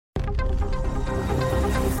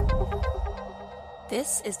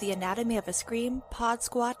This is the Anatomy of a Scream Pod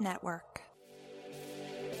Squad Network.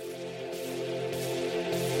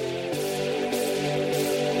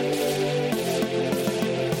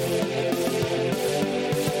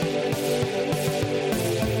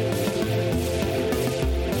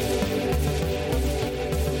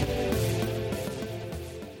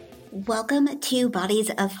 Welcome to Bodies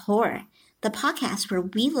of Horror, the podcast where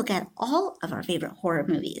we look at all of our favorite horror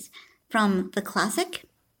movies, from the classic,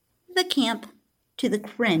 the camp, to the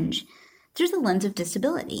cringe, through the lens of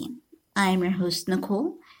disability. I'm your host,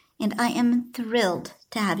 Nicole, and I am thrilled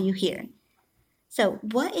to have you here. So,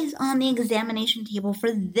 what is on the examination table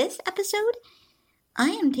for this episode? I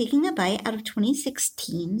am taking a bite out of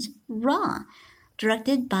 2016's Raw,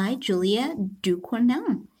 directed by Julia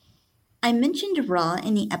Ducournau. I mentioned Raw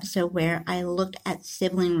in the episode where I looked at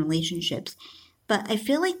sibling relationships, but I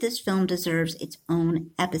feel like this film deserves its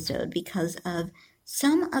own episode because of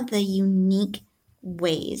some of the unique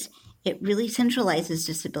ways it really centralizes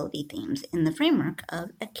disability themes in the framework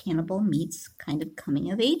of a cannibal meets kind of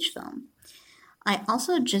coming-of-age film. I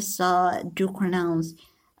also just saw Ducournau's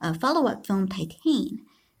follow-up film Titane,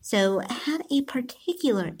 so I had a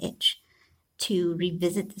particular itch to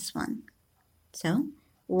revisit this one. So,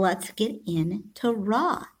 let's get into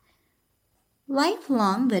Raw.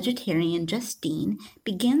 Lifelong vegetarian Justine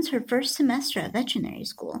begins her first semester at veterinary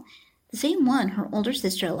school, the same one her older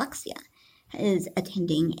sister Alexia is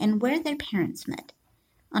attending and where their parents met.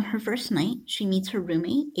 On her first night, she meets her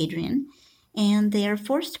roommate, Adrian, and they are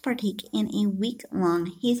forced to partake in a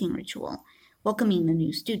week-long hazing ritual, welcoming the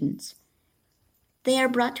new students. They are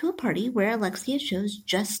brought to a party where Alexia shows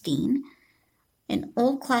Justine an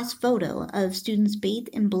old class photo of students bathed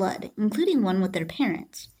in blood, including one with their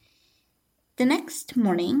parents. The next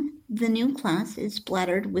morning, the new class is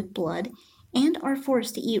splattered with blood and are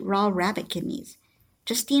forced to eat raw rabbit kidneys.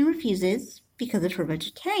 Justine refuses because of her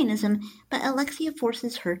vegetarianism, but Alexia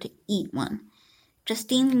forces her to eat one.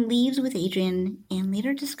 Justine leaves with Adrian and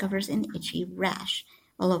later discovers an itchy rash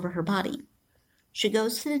all over her body. She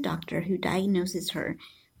goes to the doctor who diagnoses her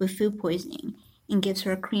with food poisoning and gives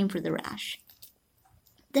her a cream for the rash.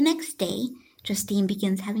 The next day, Justine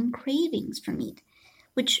begins having cravings for meat,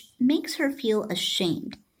 which makes her feel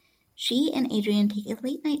ashamed. She and Adrian take a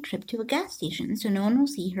late-night trip to a gas station so no one will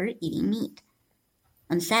see her eating meat.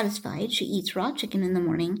 Unsatisfied, she eats raw chicken in the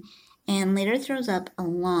morning and later throws up a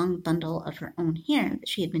long bundle of her own hair that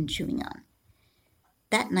she had been chewing on.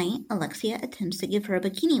 That night, Alexia attempts to give her a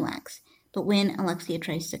bikini wax, but when Alexia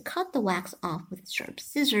tries to cut the wax off with sharp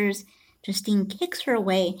scissors, Justine kicks her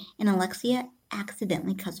away and Alexia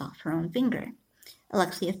accidentally cuts off her own finger.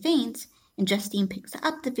 Alexia faints, and Justine picks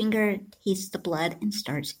up the finger, tastes the blood, and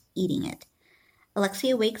starts eating it.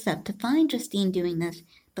 Alexia wakes up to find Justine doing this,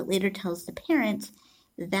 but later tells the parents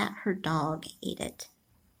that her dog ate it.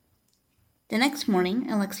 The next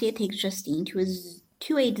morning, Alexia takes Justine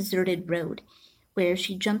to a deserted road, where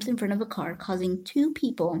she jumps in front of a car, causing two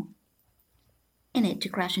people in it to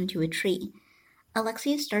crash into a tree.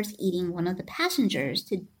 Alexia starts eating one of the passengers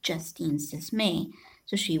to Justine's dismay,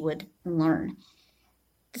 so she would learn.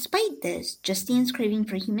 Despite this, Justine's craving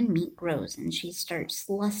for human meat grows and she starts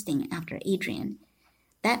lusting after Adrian.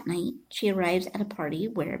 That night, she arrives at a party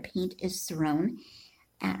where paint is thrown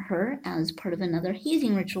at her as part of another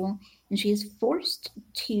hazing ritual, and she is forced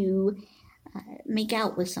to make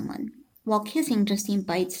out with someone. While kissing, Justine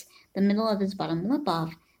bites the middle of his bottom lip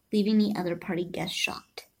off, leaving the other party guests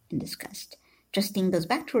shocked and disgusted. Justine goes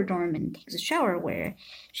back to her dorm and takes a shower where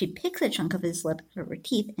she picks a chunk of his lip out of her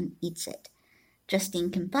teeth and eats it.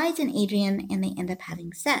 Justine confides in Adrian and they end up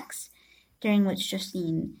having sex, during which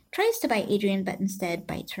Justine tries to bite Adrian but instead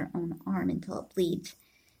bites her own arm until it bleeds,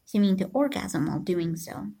 seeming to orgasm while doing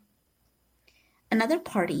so. Another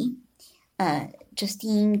party,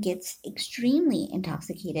 Justine gets extremely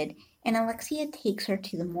intoxicated and Alexia takes her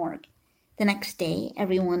to the morgue. The next day,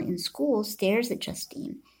 everyone in school stares at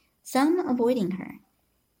Justine, some avoiding her.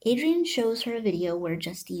 Adrian shows her a video where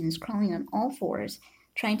Justine is crawling on all fours,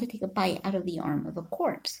 trying to take a bite out of the arm of a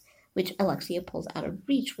corpse, which Alexia pulls out of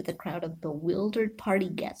reach with a crowd of bewildered party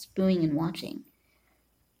guests booing and watching.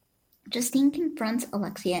 Justine confronts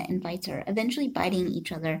Alexia and fights her, eventually biting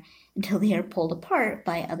each other until they are pulled apart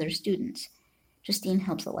by other students. Justine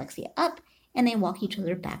helps Alexia up, and they walk each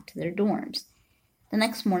other back to their dorms. The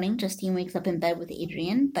next morning, Justine wakes up in bed with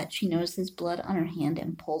Adrian, but she notices blood on her hand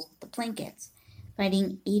and pulls off the blankets,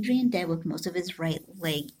 finding Adrian dead with most of his right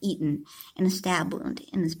leg eaten and a stab wound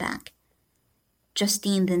in his back.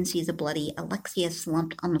 Justine then sees a bloody Alexia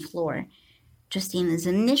slumped on the floor. Justine is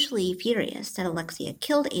initially furious that Alexia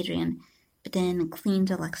killed Adrian, but then cleans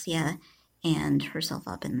Alexia and herself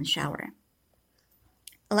up in the shower.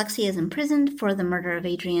 Alexia is imprisoned for the murder of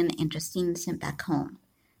Adrian and Justine sent back home.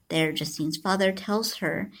 There, Justine's father tells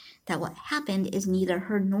her that what happened is neither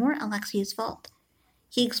her nor Alexia's fault.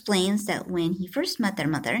 He explains that when he first met their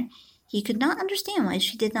mother, he could not understand why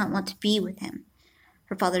she did not want to be with him.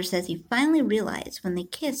 Her father says he finally realized when they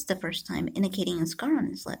kissed the first time, indicating a scar on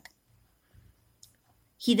his lip.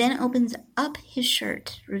 He then opens up his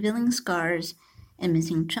shirt, revealing scars and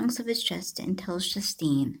missing chunks of his chest, and tells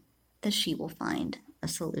Justine that she will find a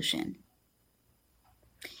solution.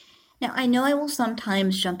 Now, I know I will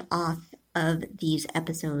sometimes jump off of these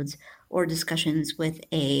episodes or discussions with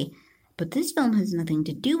but this film has nothing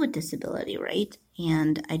to do with disability, right?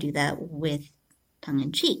 And I do that with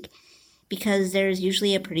tongue-in-cheek, because there's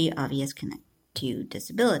usually a pretty obvious connect to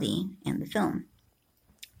disability in the film.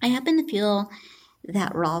 I happen to feel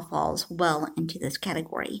that Raw falls well into this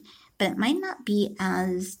category, but it might not be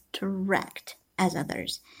as direct as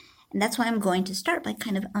others. And that's why I'm going to start by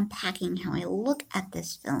kind of unpacking how I look at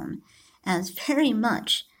this film as very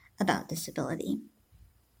much about disability.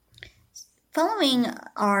 Following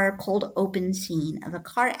our cold open scene of a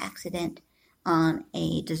car accident on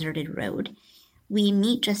a deserted road, we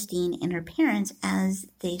meet Justine and her parents as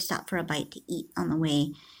they stop for a bite to eat on the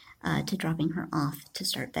way to dropping her off to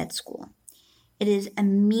start vet school. It is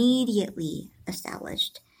immediately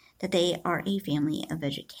established that they are a family of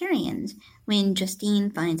vegetarians when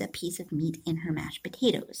Justine finds a piece of meat in her mashed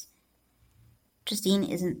potatoes. Justine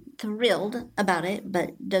isn't thrilled about it,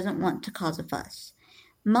 but doesn't want to cause a fuss.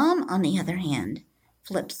 Mom, on the other hand,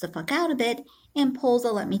 flips the fuck out a bit and pulls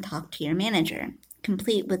a "let me talk to your manager,"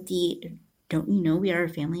 complete with the "don't you know we are a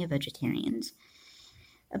family of vegetarians?"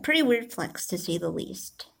 A pretty weird flex, to say the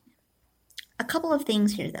least. A couple of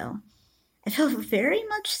things here, though. I feel very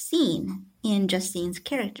much seen in Justine's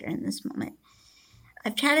character in this moment.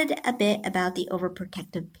 I've chatted a bit about the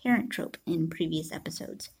overprotective parent trope in previous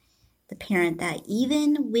episodes. The parent that,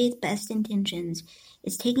 even with best intentions,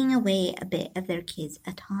 is taking away a bit of their kid's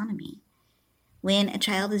autonomy. When a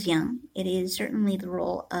child is young, it is certainly the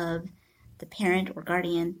role of the parent or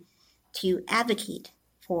guardian to advocate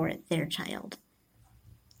for their child.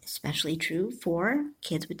 Especially true for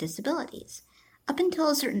kids with disabilities. Up until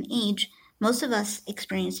a certain age, most of us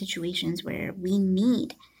experience situations where we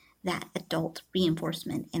need that adult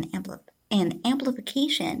reinforcement and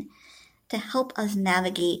amplification to help us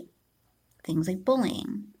navigate things like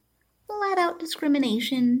bullying, flat-out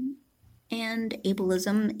discrimination, and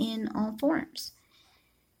ableism in all forms.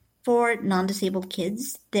 For non-disabled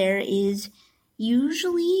kids, there is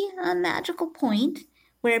usually a magical point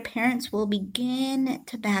where parents will begin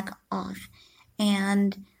to back off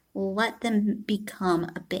and let them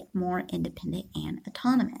become a bit more independent and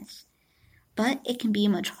autonomous. But it can be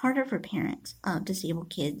much harder for parents of disabled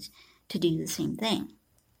kids to do the same thing.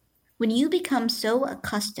 When you become so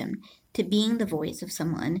accustomed to being the voice of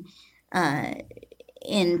someone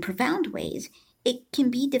in profound ways, it can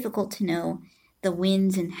be difficult to know the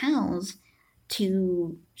whens and hows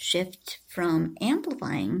to shift from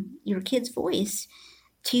amplifying your kid's voice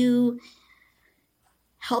to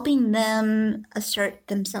helping them assert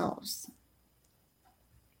themselves.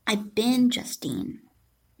 I've been Justine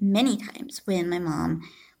many times when my mom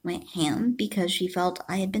went ham because she felt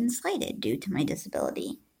I had been slighted due to my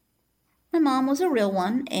disability. My mom was a real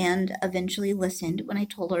one and eventually listened when I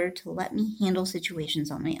told her to let me handle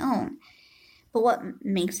situations on my own. But what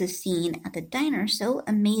makes this scene at the diner so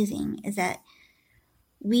amazing is that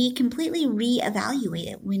we completely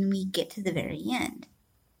reevaluate it when we get to the very end.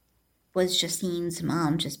 Was Justine's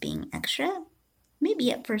mom just being extra?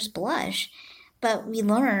 Maybe at first blush, but we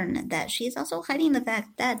learn that she is also hiding the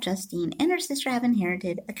fact that Justine and her sister have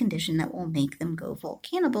inherited a condition that will make them go full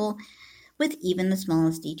cannibal with even the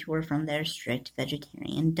smallest detour from their strict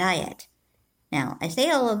vegetarian diet. Now, I say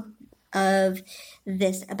all of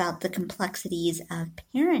this about the complexities of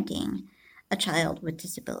parenting a child with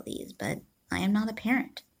disabilities, but I am not a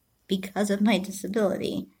parent because of my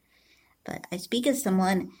disability. But I speak as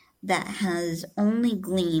someone that has only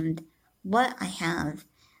gleaned what I have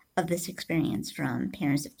of this experience from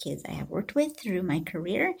parents of kids I have worked with through my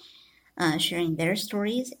career, sharing their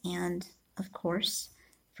stories, and, of course,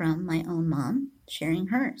 from my own mom, sharing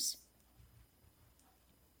hers.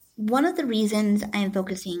 One of the reasons I'm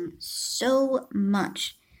focusing so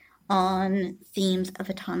much on themes of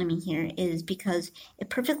autonomy here is because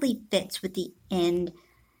it perfectly fits with the end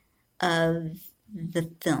of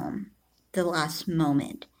the film, the last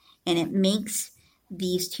moment, and it makes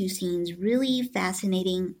these two scenes really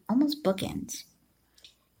fascinating, almost bookends.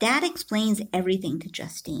 Dad explains everything to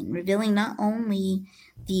Justine, revealing not only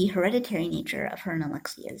the hereditary nature of her and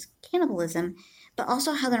Alexia's cannibalism, but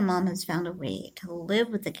also how their mom has found a way to live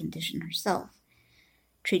with the condition herself,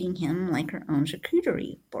 treating him like her own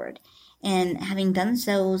charcuterie board, and having done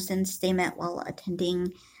so since they met while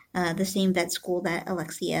attending the same vet school that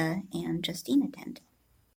Alexia and Justine attend.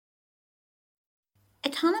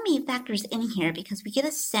 Autonomy factors in here because we get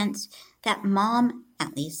a sense that mom,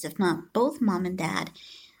 at least if not both mom and dad,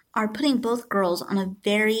 are putting both girls on a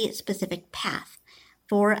very specific path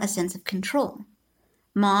for a sense of control.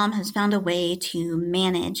 Mom has found a way to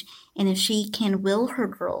manage, and if she can will her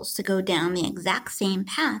girls to go down the exact same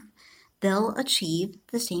path, they'll achieve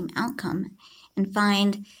the same outcome and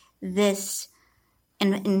find this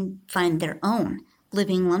and find their own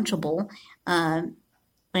living Lunchable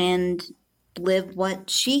and live what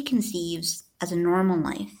she conceives as a normal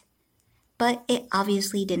life. But it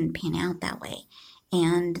obviously didn't pan out that way.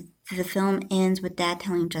 And the film ends with Dad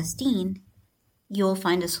telling Justine, "You'll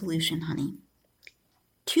find a solution, honey."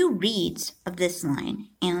 2 reads of this line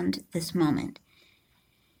and this moment.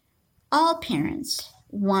 All parents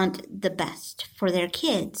want the best for their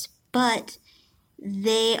kids, but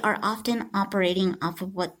they are often operating off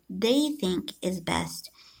of what they think is best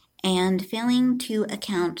and failing to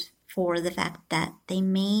account for the fact that that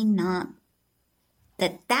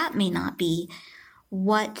may not be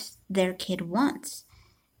what their kid wants.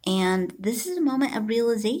 And this is a moment of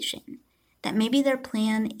realization that maybe their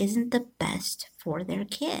plan isn't the best for their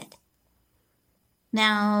kid.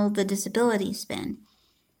 Now, the disability spin.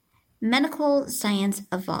 Medical science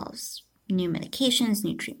evolves. New medications,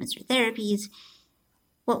 new treatments or therapies.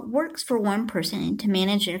 What works for one person to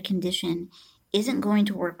manage their condition isn't going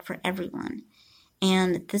to work for everyone.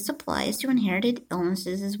 And this applies to inherited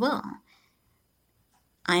illnesses as well.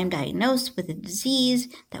 I am diagnosed with a disease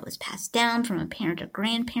that was passed down from a parent or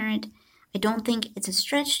grandparent. I don't think it's a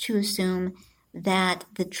stretch to assume that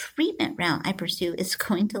the treatment route I pursue is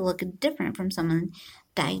going to look different from someone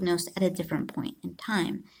diagnosed at a different point in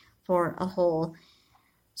time for a whole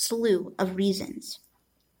slew of reasons.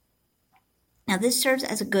 Now, this serves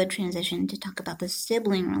as a good transition to talk about the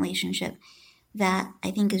sibling relationship that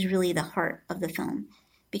I think is really the heart of the film,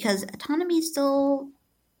 because autonomy still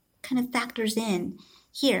kind of factors in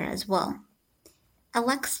here as well.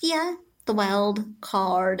 Alexia, the wild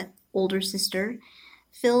card older sister,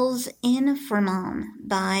 fills in for Mom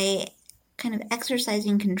by kind of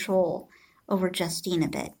exercising control over Justine a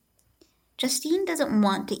bit. Justine doesn't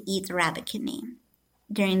want to eat the rabbit kidney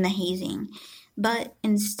during the hazing, but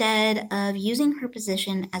instead of using her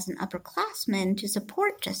position as an upperclassman to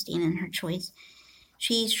support Justine in her choice,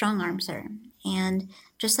 she strong-arms her. And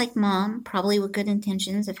just like Mom, probably with good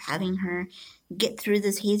intentions of having her get through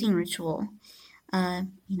this hazing ritual,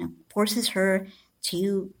 forces her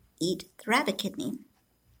to eat the rabbit kidney.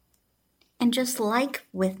 And just like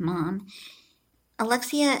with Mom,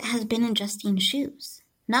 Alexia has been in Justine's shoes,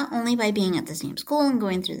 not only by being at the same school and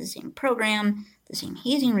going through the same program, the same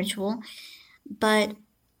hazing ritual, but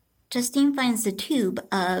Justine finds the tube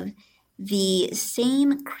of the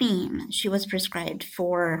same cream she was prescribed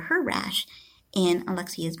for her rash in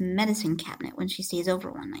Alexia's medicine cabinet when she stays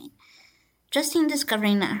over one night. Justine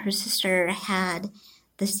discovering that her sister had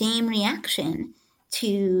the same reaction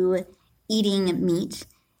to eating meat,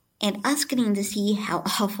 and us getting to see how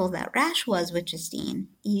awful that rash was with Justine,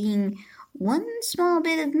 eating one small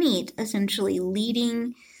bit of meat, essentially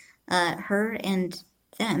leading her and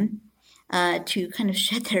them to kind of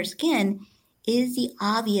shed their skin, is the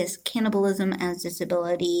obvious cannibalism as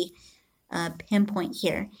disability pinpoint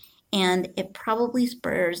here. And it probably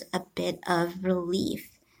spurs a bit of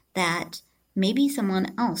relief that maybe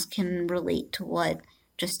someone else can relate to what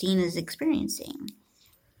Justine is experiencing.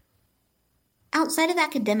 Outside of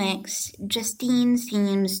academics, Justine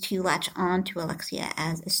seems to latch on to Alexia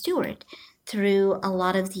as a steward through a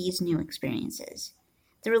lot of these new experiences.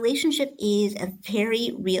 The relationship is a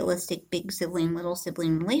very realistic big sibling, little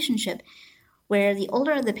sibling relationship where the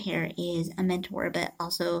older of the pair is a mentor, but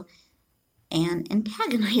also an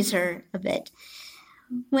antagonizer a bit.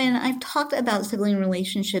 When I've talked about sibling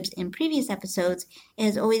relationships in previous episodes, it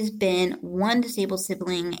has always been one disabled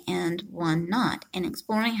sibling and one not, and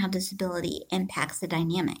exploring how disability impacts the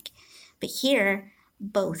dynamic. But here,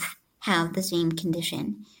 both have the same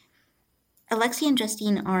condition. Alexia and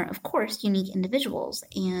Justine are, of course, unique individuals,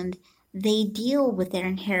 and they deal with their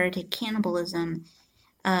inherited cannibalism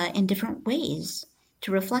in different ways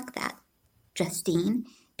to reflect that. Justine,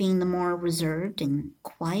 being the more reserved and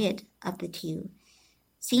quiet of the two,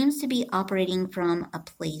 seems to be operating from a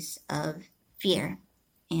place of fear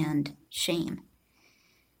and shame.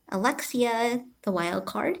 Alexia, the wild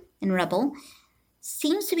card in Rebel,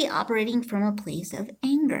 seems to be operating from a place of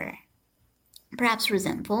anger. Perhaps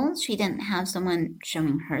resentful. She didn't have someone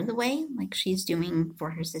showing her the way like she's doing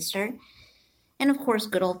for her sister. And of course,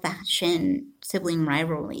 good old-fashioned sibling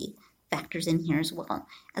rivalry factors in here as well.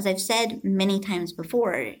 As I've said many times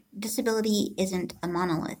before, disability isn't a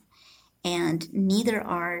monolith, and neither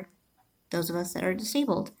are those of us that are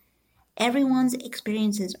disabled. Everyone's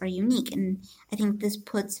experiences are unique, and I think this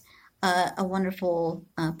puts a wonderful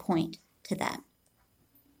point to that.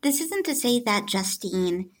 This isn't to say that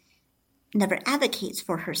Justine never advocates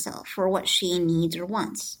for herself, for what she needs or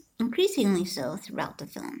wants, increasingly so throughout the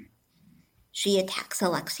film. She attacks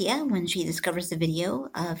Alexia when she discovers the video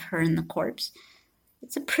of her and the corpse.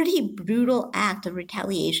 It's a pretty brutal act of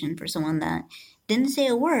retaliation for someone that didn't say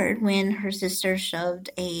a word when her sister shoved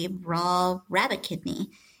a raw rabbit kidney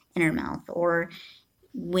in her mouth, or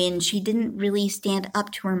when she didn't really stand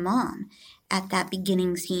up to her mom at that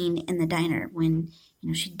beginning scene in the diner when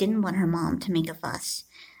she didn't want her mom to make a fuss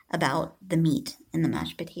about the meat and the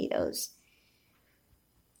mashed potatoes.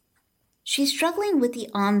 She's struggling with the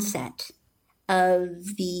onset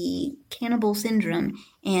of the cannibal syndrome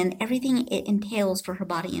and everything it entails for her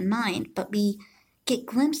body and mind, but we get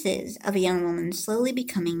glimpses of a young woman slowly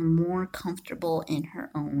becoming more comfortable in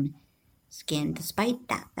her own skin despite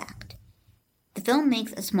that fact. The film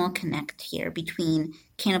makes a small connect here between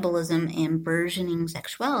cannibalism and burgeoning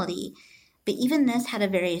sexuality, but even this had a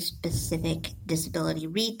very specific disability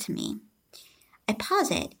read to me. I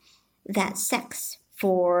posit that sex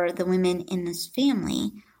for the women in this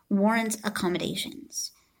family warrants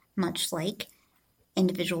accommodations, much like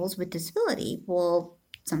individuals with disability will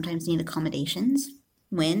sometimes need accommodations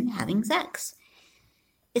when having sex.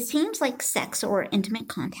 It seems like sex or intimate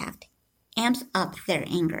contact amps up their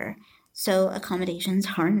anger, so accommodations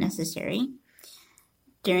are necessary.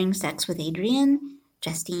 During sex with Adrian,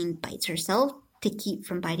 Justine bites herself to keep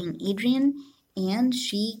from biting Adrian, and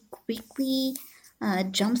she quickly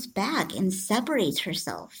jumps back and separates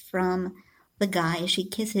herself from the guy she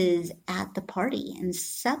kisses at the party and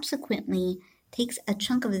subsequently takes a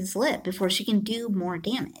chunk of his lip before she can do more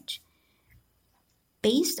damage.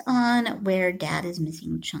 Based on where Dad is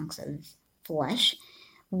missing chunks of flesh,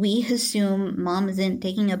 we assume Mom isn't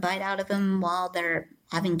taking a bite out of him while they're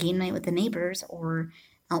having game night with the neighbors or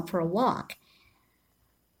out for a walk.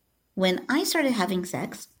 When I started having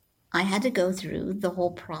sex, I had to go through the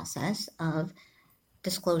whole process of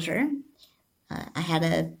disclosure. I had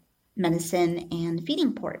a medicine and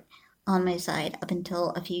feeding port on my side up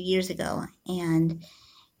until a few years ago, and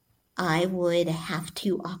I would have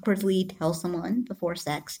to awkwardly tell someone before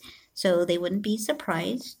sex so they wouldn't be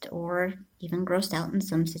surprised or even grossed out in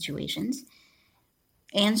some situations,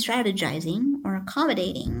 and strategizing or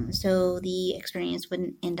accommodating so the experience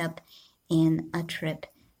wouldn't end up in a trip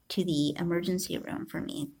to the emergency room for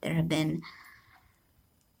me. There have been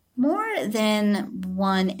more than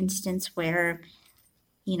one instance where,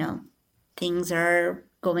 things are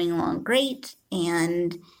going along great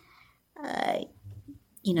and,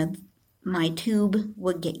 my tube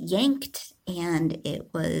would get yanked and it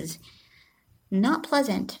was not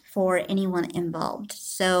pleasant for anyone involved.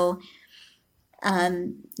 So,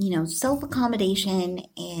 self-accommodation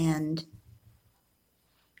and,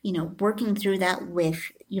 working through that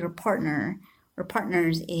with your partner or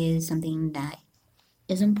partners is something that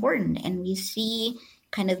is important. And we see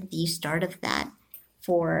kind of the start of that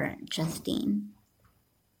for Justine.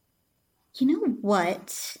 You know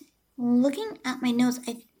what? Looking at my notes,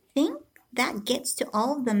 I think that gets to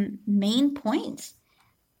all of the main points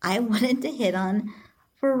I wanted to hit on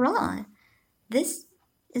for Raw. This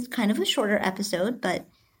is kind of a shorter episode, but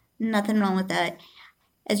nothing wrong with that.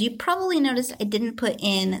 As you probably noticed, I didn't put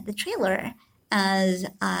in the trailer as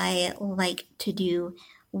I like to do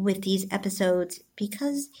with these episodes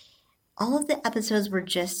because all of the episodes were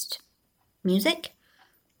just music.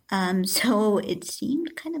 So it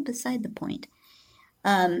seemed kind of beside the point.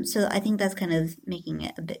 So I think that's kind of making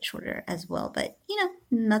it a bit shorter as well. But,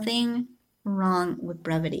 nothing wrong with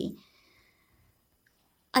brevity.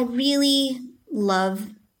 I really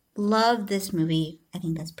love this movie. I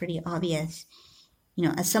think that's pretty obvious.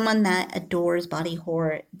 As someone that adores body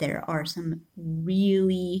horror, there are some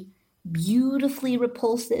really beautifully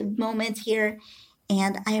repulsive moments here.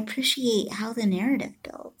 And I appreciate how the narrative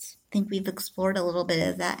builds. I think we've explored a little bit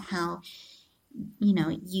of that, how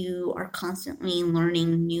you are constantly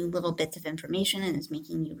learning new little bits of information and it's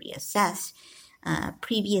making you reassess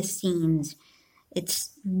previous scenes.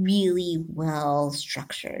 It's really well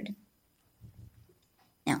structured.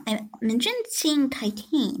 Now, I mentioned seeing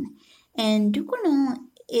Titane, and Ducournau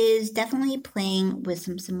is definitely playing with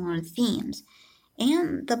some similar themes,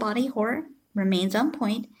 and the body horror remains on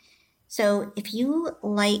point. So if you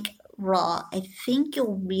like Raw, I think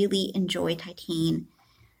you'll really enjoy Titane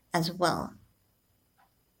as well.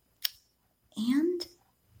 And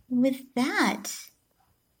with that,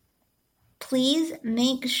 please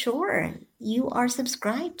make sure you are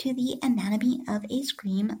subscribed to the Anatomy of a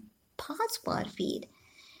Scream Pod Squad feed.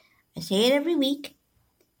 I say it every week.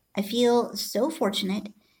 I feel so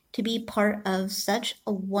fortunate to be part of such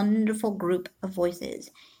a wonderful group of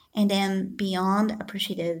voices, and am beyond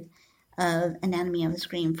appreciative of Anatomy of a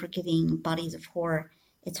Scream for giving Bodies of Horror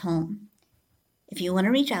its home. If you want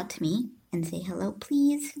to reach out to me and say hello,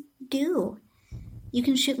 please do. You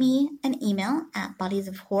can shoot me an email at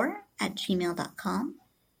bodiesofhorror@gmail.com.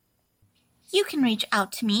 You can reach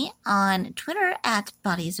out to me on Twitter at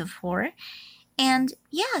Bodies of Horror. And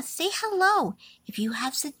yeah, say hello if you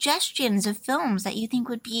have suggestions of films that you think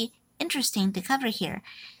would be interesting to cover here.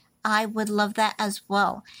 I would love that as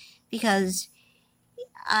well, because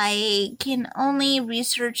I can only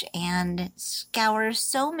research and scour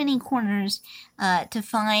so many corners to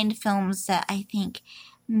find films that I think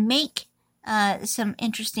make some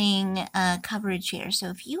interesting coverage here. So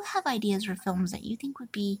if you have ideas for films that you think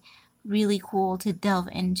would be really cool to delve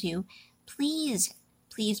into, please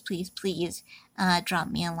drop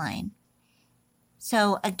me a line.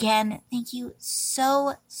 So again, thank you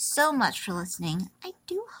so much for listening. I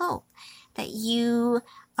do hope that you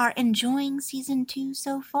are enjoying season 2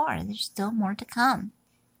 so far. There's still more to come.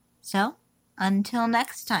 So until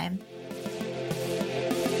next time.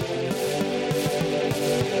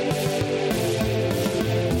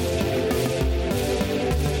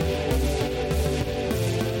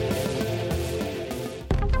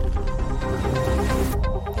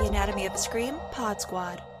 The Anatomy of a Scream Pod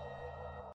Squad.